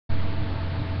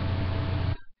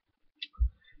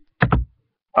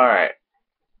Alright,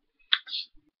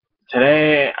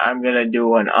 today I'm gonna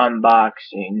do an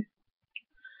unboxing.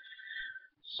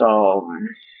 So,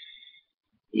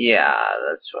 yeah,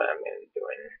 that's what I'm gonna be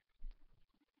doing.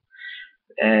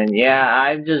 And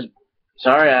yeah,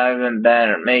 sorry I haven't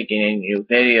been making any new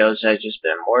videos. I've just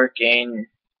been working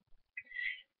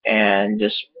and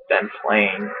just been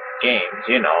playing games.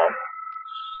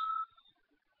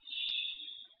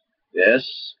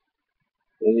 This,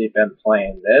 busy been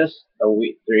playing this, the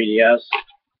Wii 3DS,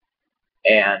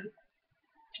 and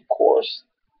of course,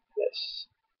 this.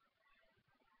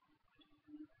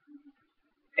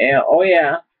 And, oh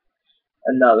yeah,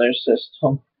 another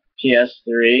system,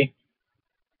 PS3.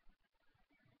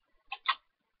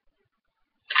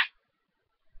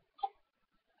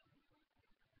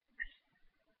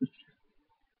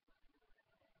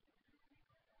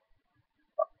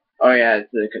 Oh yeah,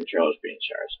 the controls being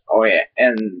charged. Oh yeah,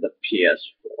 and the PS4 as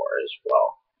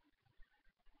well.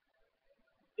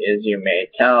 As you may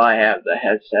tell, I have the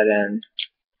headset in.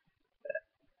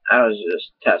 I was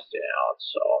just testing it out,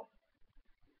 so.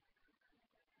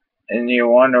 And you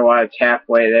wonder why it's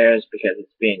halfway there is because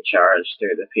it's being charged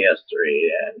through the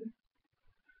PS3, and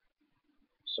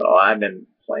so I've been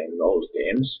playing those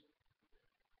games.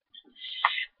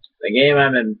 The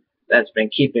game that's been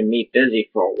keeping me busy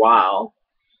for a while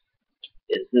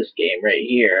is this game right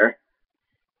here.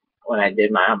 When I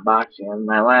did my unboxing in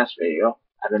my last video,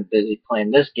 I've been busy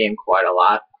playing this game quite a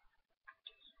lot.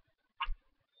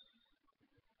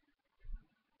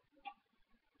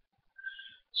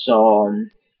 So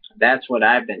that's what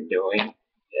I've been doing.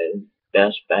 Is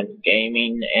just been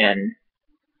gaming and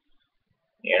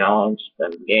just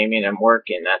been gaming and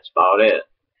working. That's about it.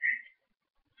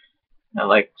 Not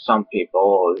like some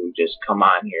people who just come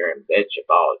on here and bitch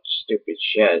about stupid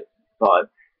shit, but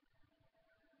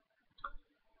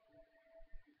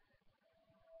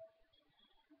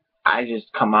I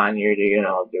just come on here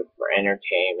to do for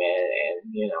entertainment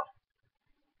and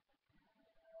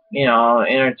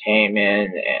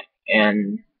entertainment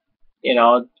and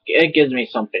it gives me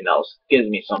something else, gives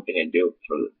me something to do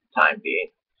for the time being.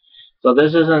 So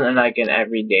this isn't like an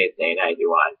everyday thing I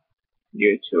do on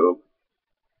YouTube.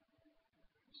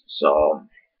 So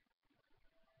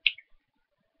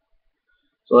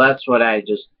that's what I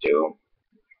just do.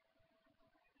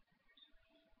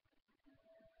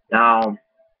 Now,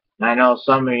 I know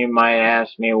some of you might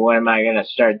ask me, when am I going to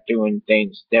start doing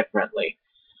things differently?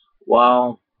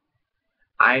 Well,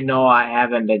 I know I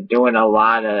haven't been doing a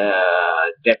lot of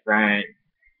different,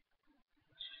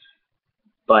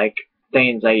 like,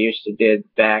 things I used to do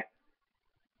back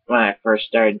when I first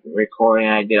started recording.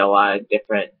 I did a lot of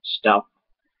different stuff.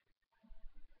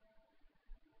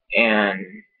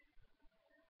 And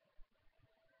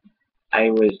I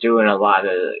was doing a lot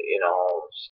of,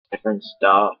 different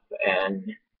stuff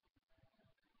and,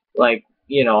 like,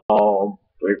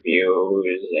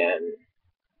 reviews and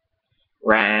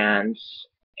rants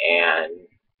and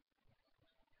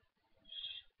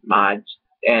mods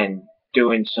and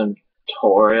doing some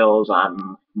tutorials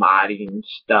on modding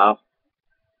stuff.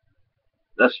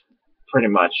 That's pretty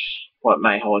much what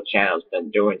my whole channel's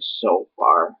been doing so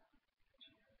far.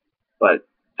 But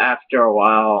after a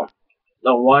while,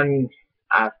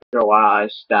 I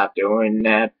stopped doing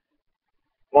that.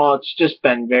 Well, it's just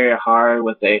been very hard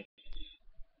with a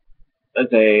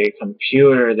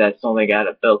computer that's only got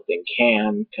a built-in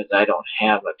cam, because I don't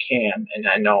have a cam, and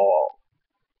I know,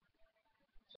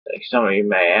 like, some of you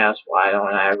may ask, why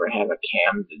don't I ever have a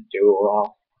cam to do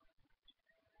all?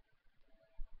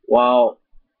 Well,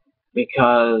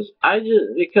 because I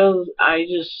just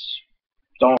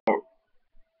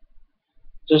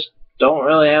don't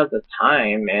really have the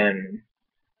time,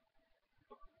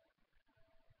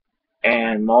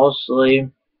 and mostly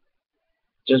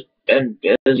just been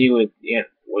busy with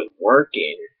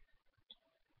working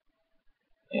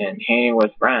and hanging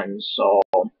with friends. So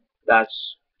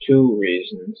that's two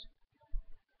reasons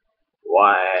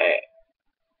why.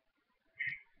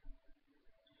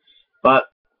 But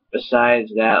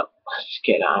besides that, let's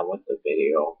get on with the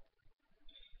video.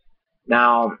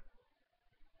 Now,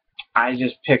 I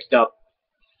just picked up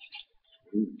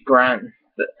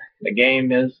the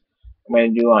game is, I'm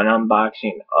going to do an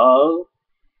unboxing of.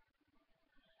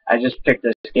 I just picked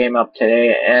this game up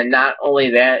today, and not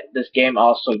only that, this game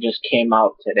also just came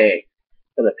out today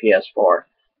for the PS4.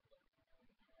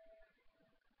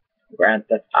 Grand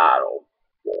Theft Auto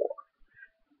 4.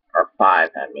 Or 5,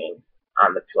 I mean,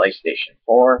 on the PlayStation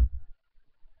 4.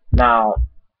 Now,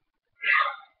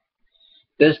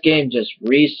 this game just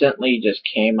recently just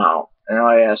came out. And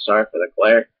oh yeah, sorry for the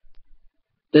glare.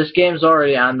 This game's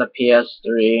already on the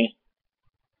PS3,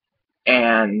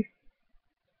 and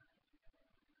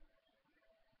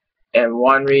And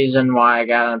one reason why I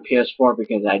got on PS4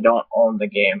 because I don't own the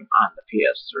game on the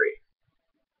PS3.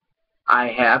 I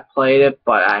have played it,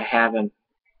 but I haven't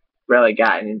really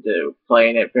gotten into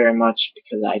playing it very much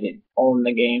because I didn't own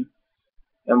the game.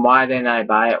 And why didn't I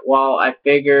buy it? Well, I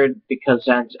figured because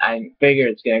since I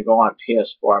figured it's gonna go on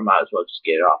PS4, I might as well just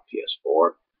get it off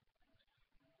PS4.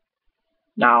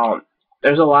 Now,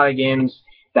 there's a lot of games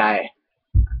that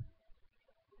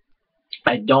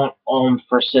I don't own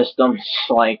for systems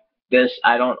like this.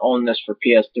 I don't own this for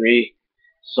PS3,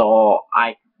 so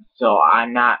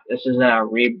I'm not. This isn't a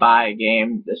rebuy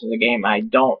game. This is a game I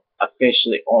don't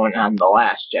officially own on the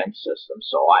last gen system,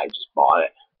 so I just bought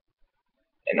it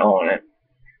and own it.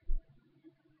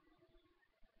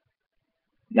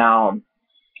 Now,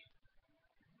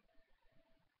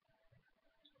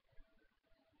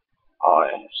 oh,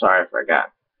 sorry, I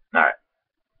forgot. All right.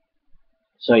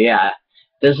 So yeah,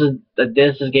 this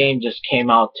game just came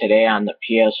out today on the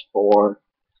PS4.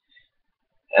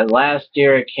 And last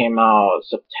year it came out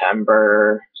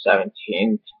September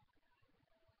 17th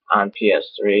on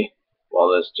PS3.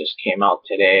 Well, this just came out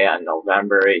today on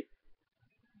November 8th.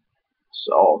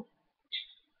 So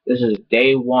this is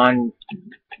day one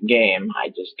game I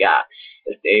just got.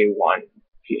 The day one.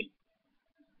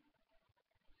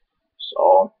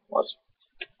 So let's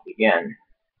begin.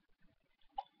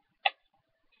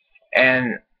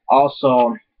 And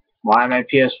also, why my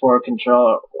PS4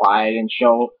 controller, why I didn't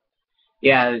show,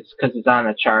 yeah, it's because it's on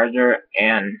the charger,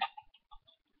 and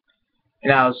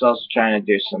I was also trying to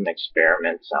do some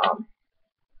experiments on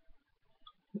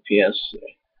the PS.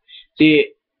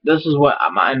 See, this is what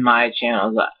in my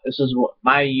channel, this is what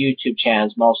my YouTube channel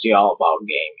is mostly all about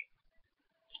gaming.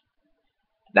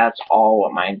 That's all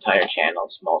what my entire channel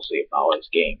is mostly about, is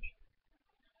gaming.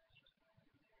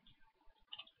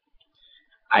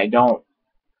 I don't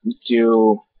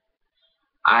do,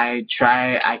 I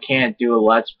can't do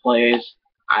Let's Plays.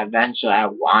 Eventually I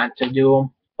want to do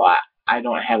them, but I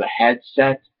don't have a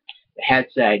headset. The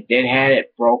headset I did have,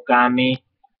 it broke on me.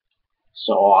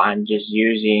 So I'm just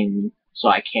using, so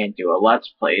I can't do a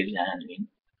Let's Plays and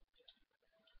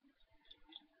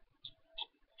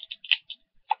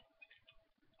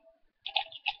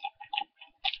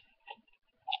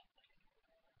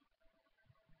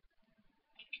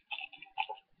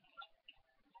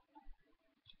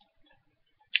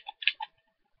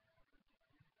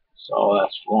so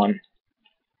that's one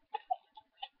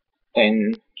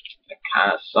thing that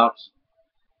kind of sucks.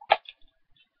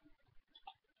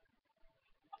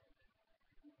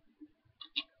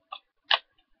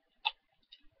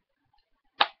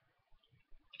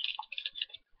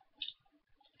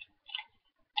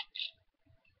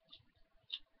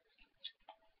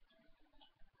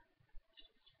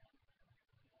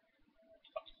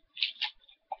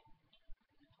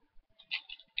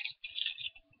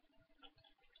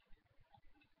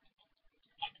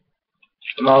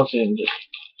 Mostly just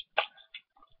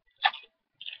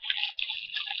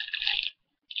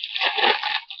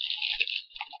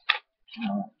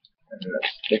and the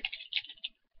stick.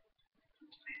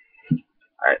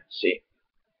 Alright, see.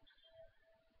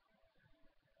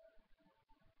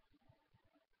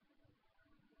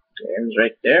 Game's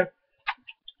right there.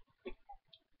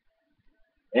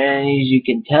 And as you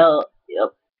can tell, yep,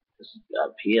 this is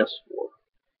on PS4.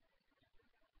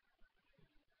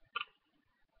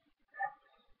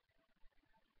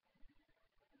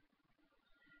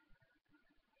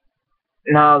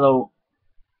 Now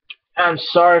I'm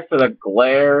sorry for the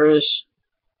glares.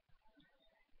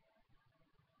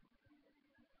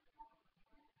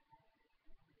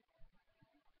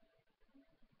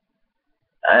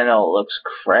 I know it looks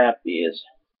crappy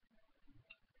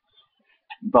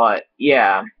but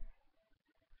yeah.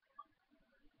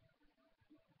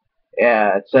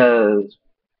 Yeah, it says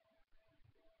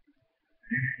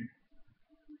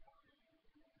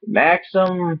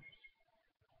Maxim.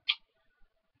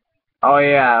 Oh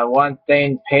yeah, one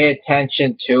thing pay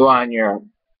attention to on your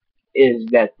is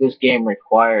that this game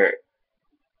requires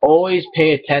always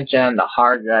pay attention on the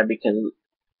hard drive, because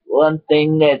one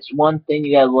thing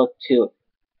you gotta look to.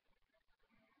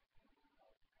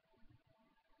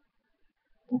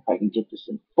 If I can get this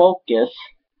in focus,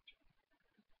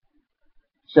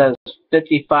 it says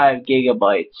 55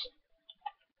 gigabytes.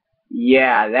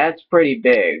 Yeah, that's pretty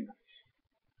big.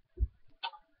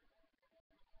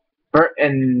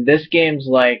 And this game's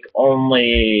like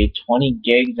only 20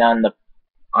 gigs on the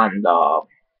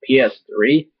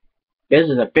PS3. This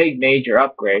is a big major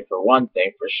upgrade for one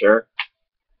thing for sure.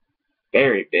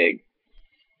 Very big.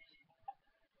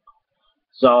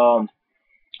 So,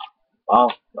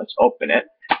 well, let's open it.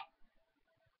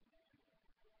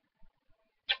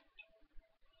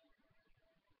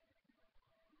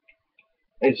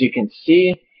 as you can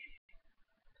see.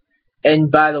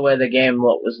 And by the way, the game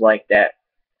was like that.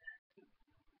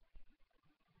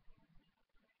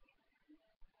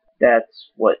 That's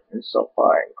what is so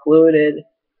far included.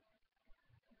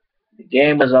 The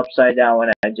game was upside down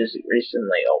when I just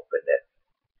recently opened it.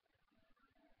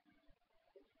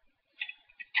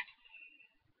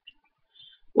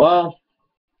 Well,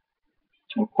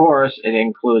 of course, it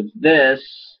includes this.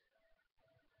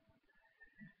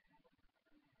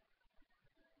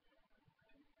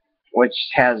 Which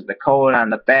has the code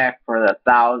on the back for the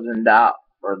 $1,000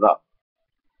 for the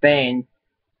thing.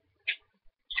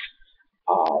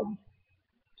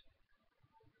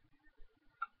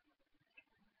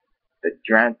 The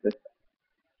Grand Theft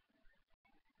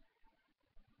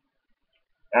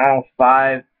Auto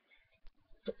 5.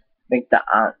 I think the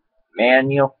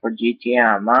manual for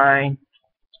GTA Online.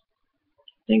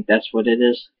 I think that's what it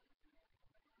is.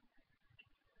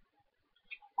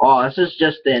 Oh, this is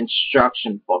just the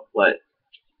instruction booklet.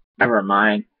 Never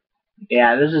mind.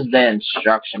 Yeah, this is the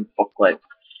instruction booklet,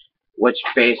 which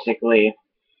basically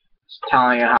is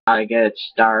telling you how to get it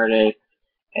started,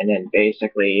 and then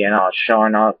basically, you know,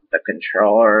 showing up the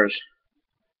controllers.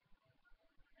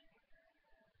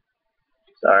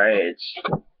 Sorry, it's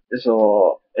a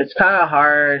little, it's kind of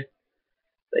hard,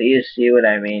 but you see what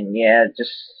I mean. Yeah,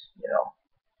 just,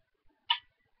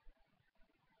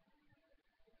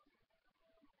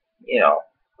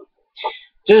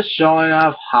 just showing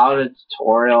off how the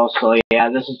tutorial. So yeah,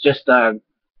 this is just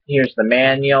here's the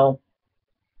manual.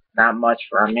 Not much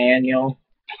for a manual.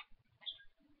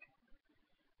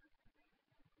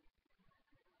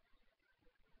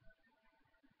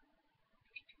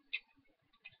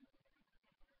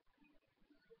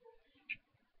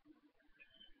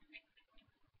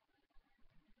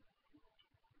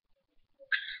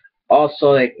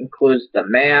 Also, it includes the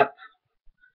map.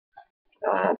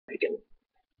 You can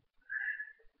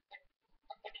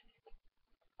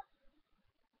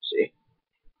see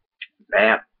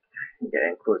map. It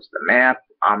includes the map.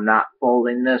 I'm not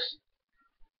folding this.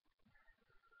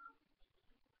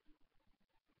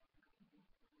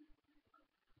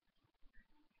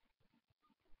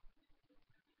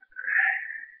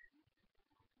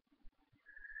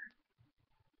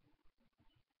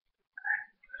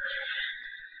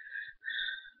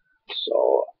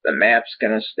 So the map's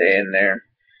gonna stay in there.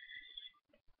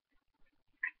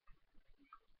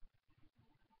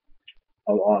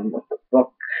 Along with the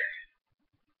book.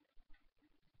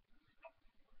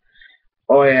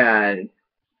 Oh yeah, and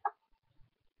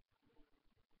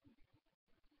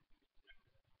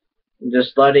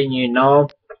just letting you know,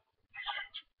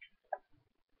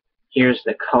 here's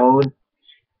the code.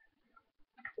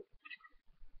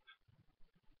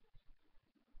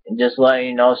 And just letting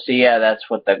you know, so yeah, that's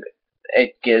what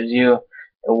it gives you,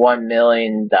 the $1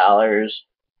 million.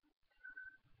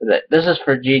 This is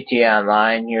for GTA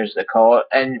Online. Here's the code.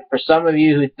 And for some of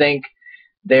you who think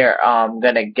they're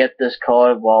gonna get this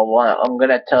code, well, I'm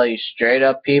gonna tell you straight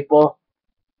up, people,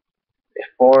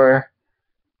 before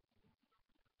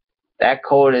that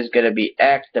code is gonna be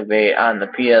activated on the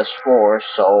PS4.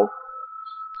 So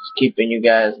just keeping you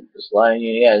guys, just letting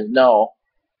you guys know,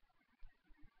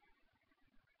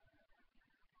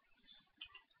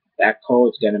 that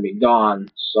code's gonna be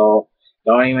gone. So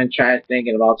don't even try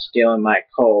thinking about stealing my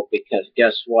code, because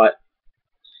guess what?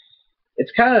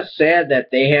 It's kind of sad that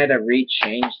they had to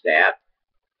rechange that,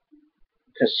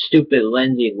 because stupid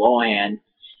Lindsay Lohan.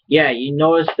 Yeah, you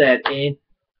notice that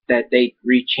that they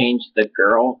rechanged the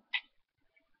girl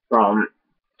from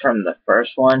the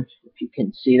first one. If you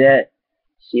can see that,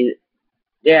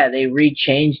 yeah, they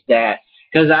rechanged that,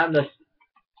 because on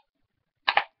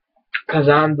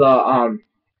the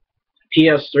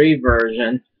PS3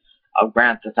 version of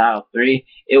Grand Theft Auto 3,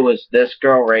 it was this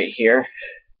girl right here.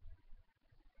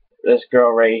 This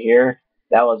girl right here.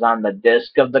 That was on the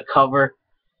disc of the cover.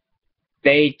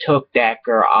 They took that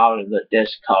girl out of the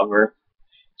disc cover.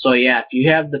 So yeah, if you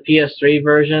have the PS3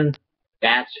 version,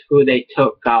 that's who they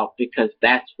took out, because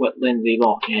that's what Lindsay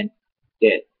Lohan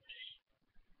did.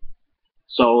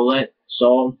 So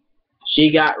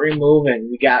she got removed,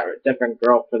 and we got a different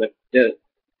girl for the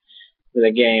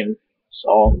game.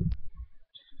 So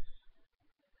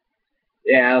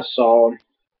yeah,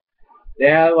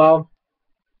 well,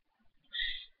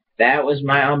 that was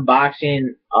my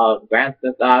unboxing of Grand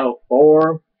Theft Auto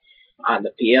 4 on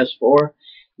the PS4.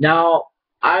 Now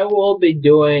I will be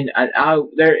doing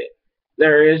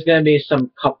there is going to be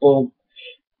some couple.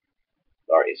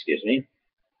 Sorry, excuse me.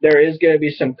 There is going to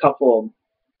be some couple.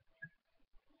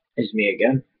 It's me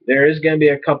again. There is going to be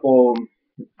a couple.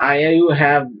 I do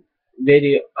have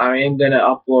video. I am going to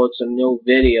upload some new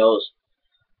videos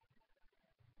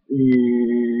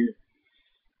mm,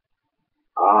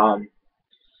 um,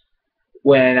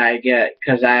 when I get,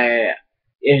 because I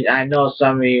know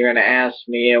some of you are gonna ask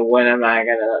me when am I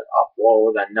gonna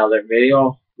upload another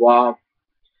video. Well,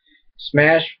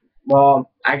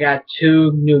 I got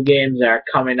two new games that are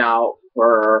coming out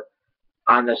for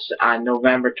on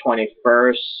November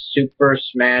 21st, Super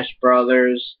Smash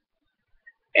Brothers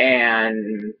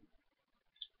and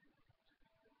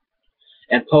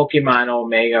Pokemon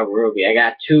Omega Ruby. I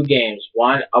got two games,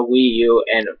 one a Wii U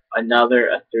and another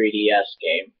a 3DS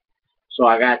game. So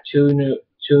I got two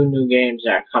new games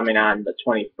that are coming on the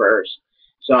 21st.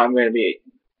 So I'm going to be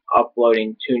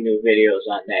uploading two new videos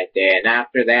on that day. And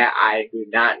after that, I do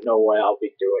not know what I'll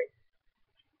be doing.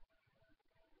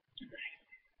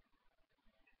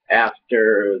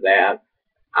 After that,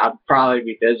 I'll probably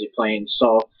be busy playing.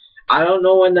 So I don't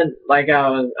know when I'm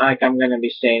going to be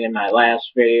saying in my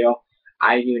last video.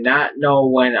 I do not know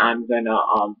when I'm gonna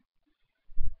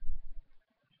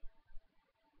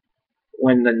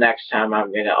when the next time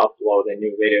I'm gonna upload a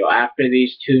new video. After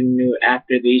these two new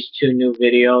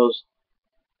videos,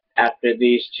 after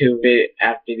these two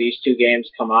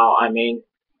games come out, I mean,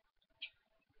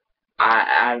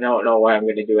 I don't know what I'm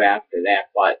gonna do after that.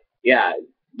 But yeah,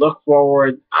 look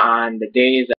forward on the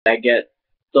days that I get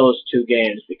those two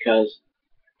games, because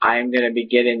I'm gonna be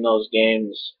getting those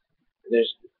games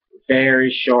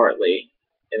very shortly,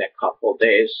 in a couple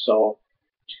days. So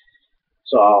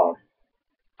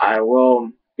I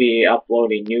will be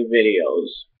uploading new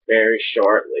videos very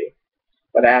shortly.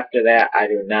 But after that, I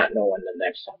do not know when the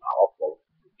next time I'll upload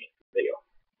a video.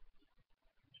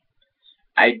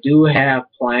 I do have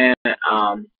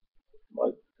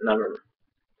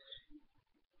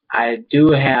I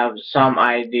do have some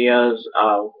ideas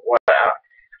of what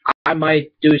I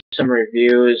might do some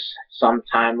reviews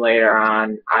sometime later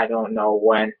on. I don't know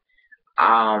when.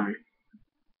 I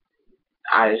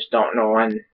just don't know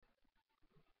when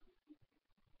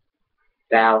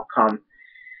that'll come.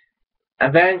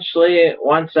 Eventually,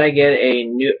 once I get a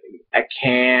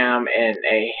cam and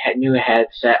a new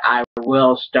headset, I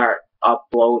will start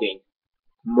uploading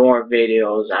more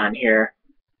videos on here,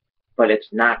 but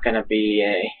it's not gonna be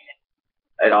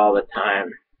at all the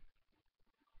time.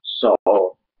 So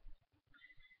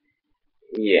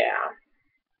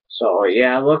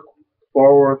yeah, look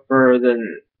forward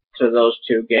to those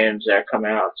two games that are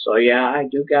coming out. So yeah, I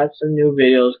do got some new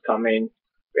videos coming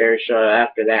very short.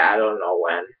 After that, I don't know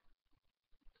when.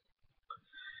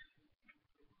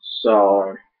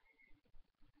 So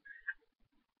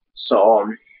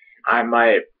I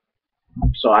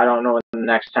don't know when the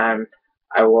next time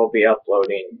I will be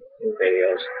uploading new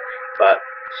videos. But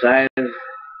besides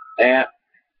that,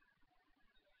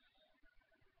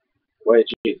 what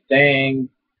did you think?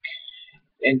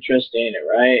 Interesting,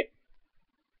 right?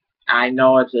 I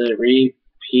know it's a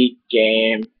repeat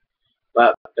game,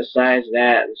 but besides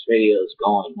that, this video is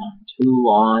going on too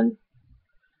long.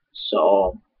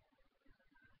 So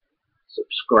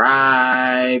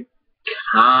subscribe,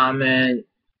 comment,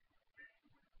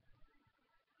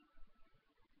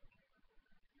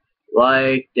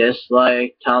 like,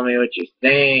 dislike, tell me what you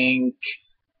think.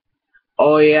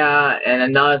 Oh yeah, and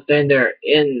another thing, there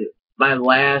in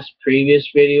my previous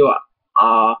video,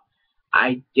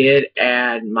 I did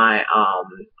add my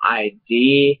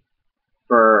ID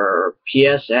for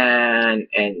PSN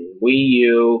and Wii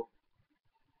U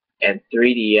and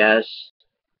 3DS.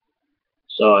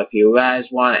 So if you guys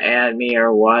want to add me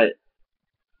or what,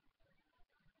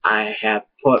 I have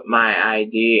put my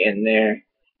ID in there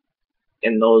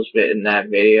in that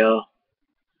video.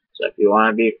 So if you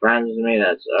want to be friends with me,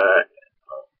 that's alright.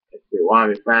 If you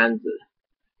want to be friends,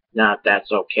 not,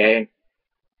 that's okay.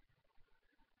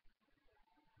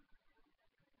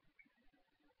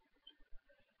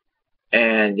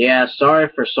 And yeah, sorry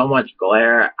for so much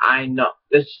glare. I know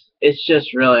it's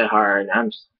just really hard.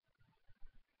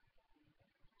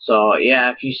 So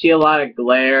yeah, if you see a lot of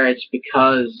glare, it's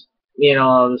because, you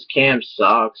know, this cam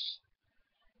sucks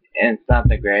and it's not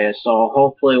the greatest. So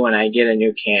hopefully when I get a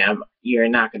new cam, you're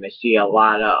not going to see a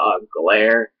lot of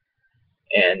glare,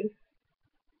 and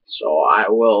so I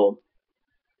will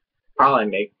probably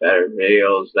make better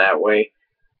videos that way.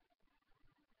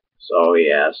 So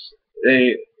yes,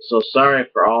 so sorry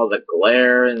for all the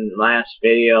glare in last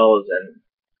videos and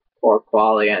poor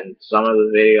quality on some of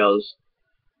the videos,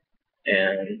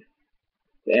 and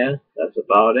yeah, that's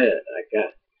about it.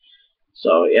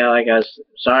 So yeah, like I was,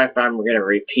 sorry if I'm gonna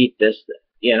repeat this,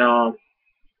 you know,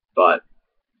 but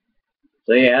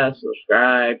so yeah,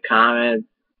 subscribe, comment,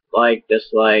 like,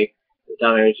 dislike,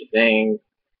 tell me what you think.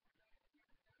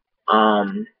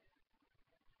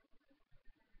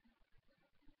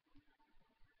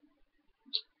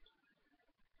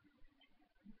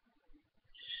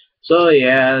 So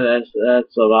yeah,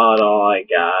 that's about all I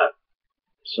got.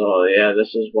 So yeah,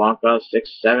 this is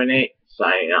Wonka678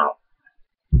 signing out.